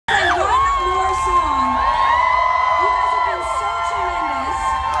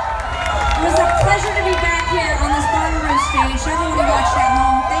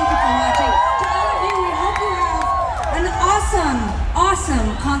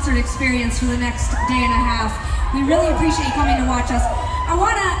concert experience for the next day and a half. We really appreciate you coming to watch us. I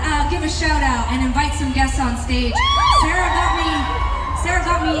want to give a shout out and invite some guests on stage. Sara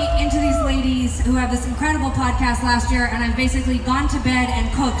got me into these ladies who have this incredible podcast last year, and I've basically gone to bed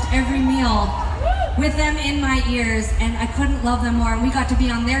and cooked every meal with them in my ears, and I couldn't love them more. And we got to be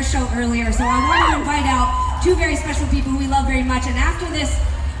on their show earlier, so I want to invite out two very special people who we love very much. And after this,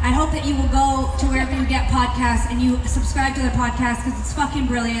 I hope that you will go to wherever you get podcasts and you subscribe to their podcast, because it's fucking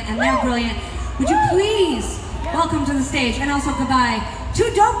brilliant and they're brilliant. Would you please welcome to the stage, and also goodbye, to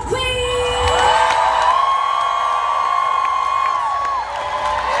Dope Queen!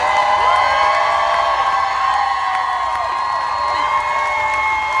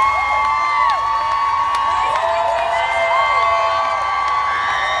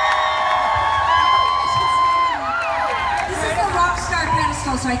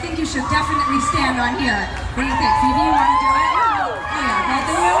 So I think you should definitely stand on here. What do you think? Phoebe, you want to do it? Oh yeah,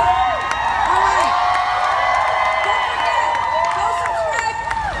 both of you?